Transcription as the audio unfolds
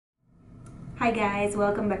Hi guys,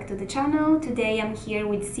 welcome back to the channel. Today I'm here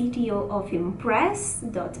with CTO of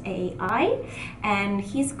Impress.ai and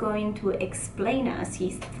he's going to explain us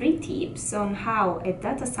his 3 tips on how a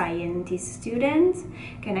data scientist student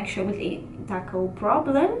can actually tackle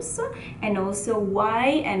problems, and also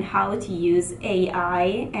why and how to use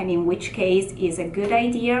AI, and in which case is a good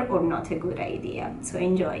idea or not a good idea. So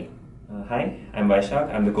enjoy. Hi, I'm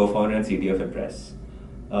Vaishak. I'm the co-founder and CTO of Impress.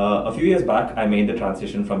 A few years back, I made the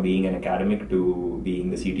transition from being an academic to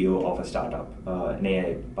being the CTO of a startup, an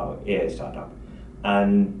AI startup.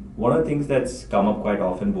 And one of the things that's come up quite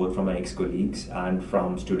often, both from my ex-colleagues and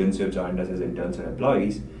from students who have joined us as interns or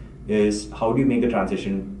employees, is how do you make the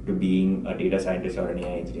transition to being a data scientist or an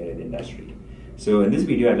AI engineer in the industry? So in this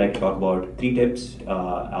video, I'd like to talk about 3 tips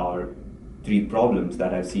or 3 problems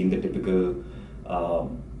that I've seen the typical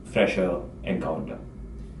fresher encounter.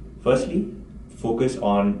 Firstly, focus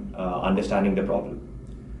on understanding the problem.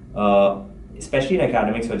 Especially in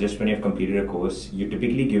academics or just when you've completed a course, you're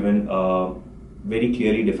typically given a very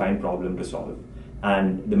clearly defined problem to solve.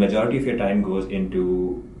 And the majority of your time goes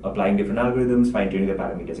into applying different algorithms, fine-tuning the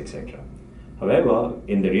parameters, etc. However,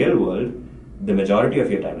 in the real world, the majority of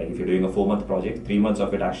your time, like if you're doing a 4-month project, 3 months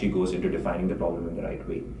of it actually goes into defining the problem in the right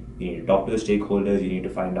way. You need to talk to the stakeholders, you need to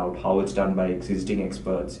find out how it's done by existing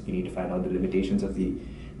experts, you need to find out the limitations of the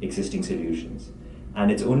existing solutions. And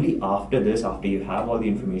it's only after this, after you have all the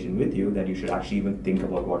information with you, that you should actually even think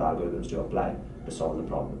about what algorithms to apply to solve the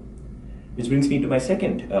problem. Which brings me to my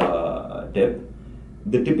second tip.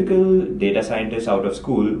 The typical data scientist out of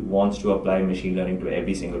school wants to apply machine learning to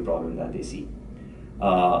every single problem that they see.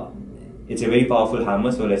 It's a very powerful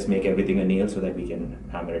hammer, so let's make everything a nail so that we can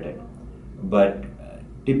hammer it in. But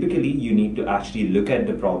typically, you need to actually look at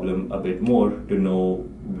the problem a bit more to know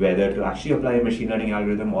whether to actually apply a machine learning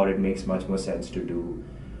algorithm, or it makes much more sense to do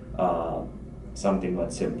something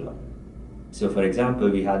much simpler. So for example,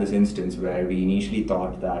 we had this instance where we initially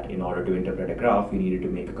thought that in order to interpret a graph, we needed to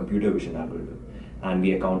make a computer vision algorithm, and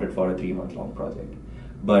we accounted for a 3-month-long project.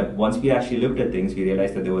 But once we actually looked at things, we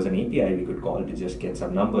realized that there was an API we could call to just get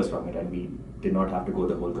some numbers from it, and we did not have to go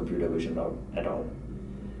the whole computer vision route at all.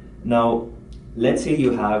 Now, let's say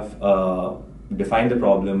you have defined the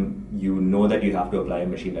problem, you know that you have to apply a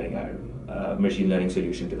machine learning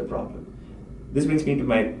solution to the problem. This brings me to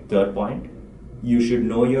my third point. You should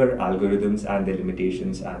know your algorithms and their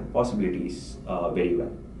limitations and possibilities very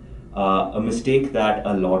well. A mistake that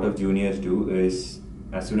a lot of juniors do is,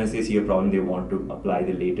 as soon as they see a problem, they want to apply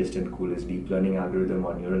the latest and coolest deep learning algorithm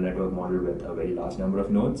or neural network model with a very large number of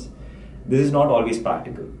nodes. This is not always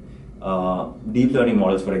practical. Deep learning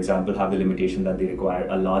models, for example, have the limitation that they require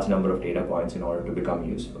a large number of data points in order to become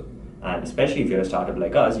useful. And especially if you're a startup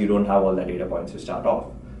like us, you don't have all that data points to start off.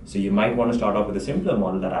 So you might want to start off with a simpler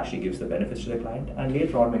model that actually gives the benefits to the client, and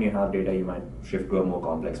later on when you have data, you might shift to a more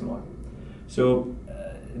complex model. So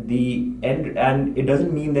and it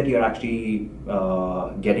doesn't mean that you're actually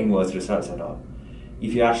getting worse results at all.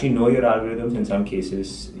 If you actually know your algorithms, in some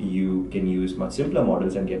cases, you can use much simpler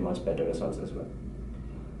models and get much better results as well.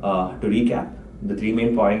 To recap, the 3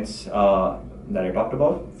 main points that I talked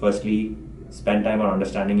about. Firstly, spend time on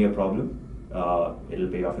understanding your problem. It'll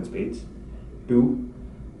pay off in spades. 2,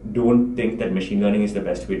 don't think that machine learning is the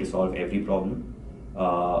best way to solve every problem.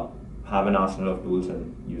 Have an arsenal of tools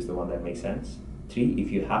and use the one that makes sense. 3,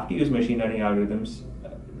 if you have to use machine learning algorithms,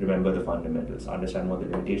 remember the fundamentals. Understand what the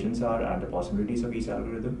limitations are and the possibilities of each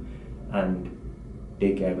algorithm, and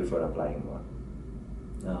take care before applying one.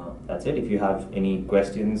 That's it. If you have any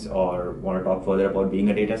questions or want to talk further about being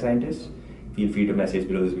a data scientist, feel free to message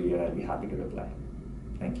below this video and I'll be happy to reply.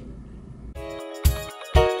 Thank you.